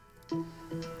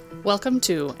Welcome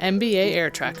to MBA Air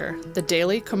Tracker, the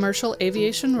daily commercial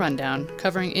aviation rundown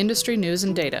covering industry news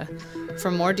and data. For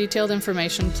more detailed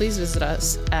information, please visit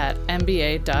us at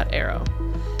mba.aero.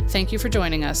 Thank you for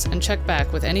joining us, and check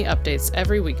back with any updates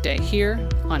every weekday here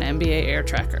on MBA Air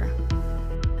Tracker.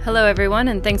 Hello, everyone,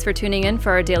 and thanks for tuning in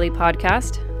for our daily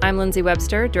podcast. I'm Lindsay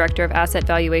Webster, Director of Asset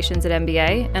Valuations at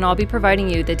MBA, and I'll be providing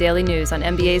you the daily news on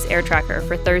MBA's Air Tracker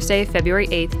for Thursday, February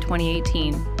 8th,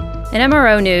 2018. In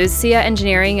MRO news, SIA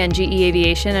Engineering and GE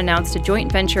Aviation announced a joint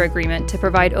venture agreement to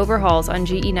provide overhauls on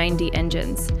GE90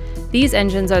 engines. These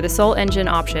engines are the sole engine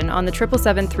option on the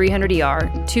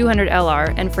 777-300ER,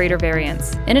 200LR, and freighter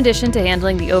variants. In addition to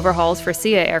handling the overhauls for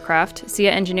SIA aircraft,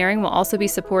 SIA Engineering will also be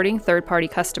supporting third-party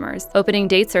customers. Opening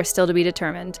dates are still to be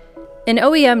determined. In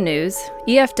OEM news,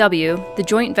 EFW, the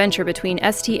joint venture between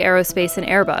ST Aerospace and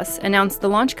Airbus, announced the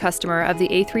launch customer of the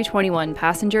A321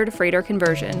 passenger-to-freighter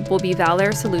conversion will be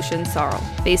Valair Solutions Sarl,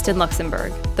 based in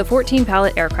Luxembourg. The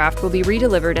 14-pallet aircraft will be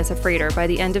redelivered as a freighter by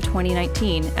the end of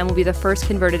 2019 and will be the first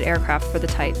converted aircraft for the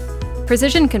type.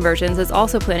 Precision Conversions is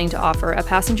also planning to offer a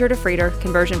passenger-to-freighter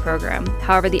conversion program.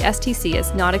 However, the STC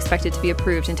is not expected to be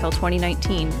approved until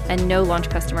 2019, and no launch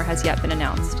customer has yet been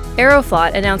announced.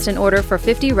 Aeroflot announced an order for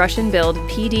 50 Russian-built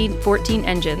PD-14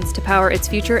 engines to power its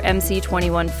future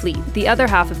MC-21 fleet. The other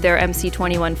half of their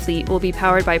MC-21 fleet will be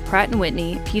powered by Pratt &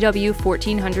 Whitney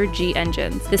PW1400G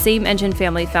engines, the same engine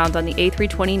family found on the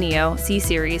A320neo,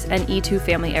 C-Series, and E2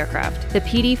 family aircraft. The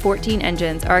PD-14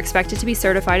 engines are expected to be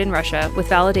certified in Russia with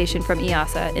validation from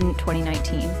EASA in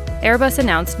 2019. Airbus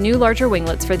announced new larger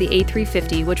winglets for the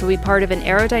A350, which will be part of an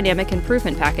aerodynamic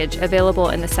improvement package available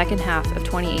in the second half of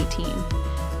 2018.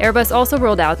 Airbus also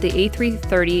rolled out the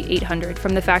A330-800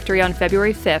 from the factory on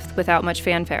February 5th without much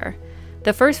fanfare.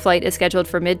 The first flight is scheduled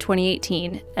for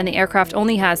mid-2018, and the aircraft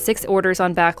only has 6 orders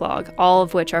on backlog, all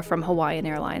of which are from Hawaiian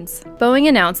Airlines. Boeing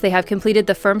announced they have completed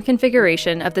the firm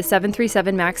configuration of the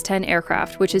 737 MAX 10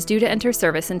 aircraft, which is due to enter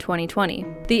service in 2020.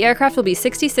 The aircraft will be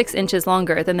 66 inches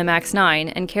longer than the MAX 9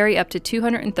 and carry up to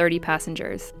 230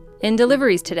 passengers. In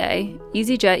deliveries today,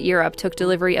 EasyJet Europe took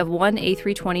delivery of one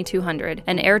A320-200,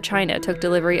 and Air China took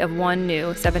delivery of one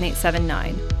new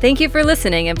 787-9. Thank you for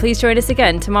listening, and please join us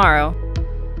again tomorrow.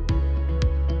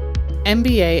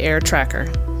 MBA Air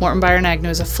Tracker. Morton Byron Agnew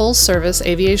is a full-service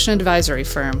aviation advisory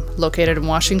firm located in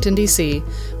Washington, D.C.,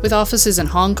 with offices in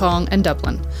Hong Kong and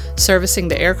Dublin, servicing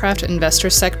the aircraft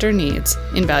investor sector needs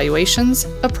in valuations,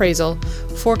 appraisal,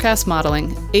 forecast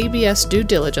modeling, ABS due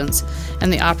diligence,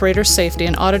 and the operator safety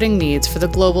and auditing needs for the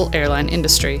global airline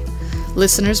industry.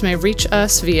 Listeners may reach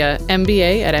us via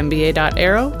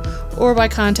mba@mba.aero or by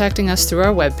contacting us through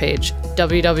our webpage,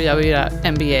 www.mba.aero.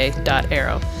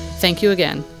 Thank you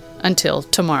again. Until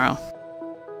tomorrow.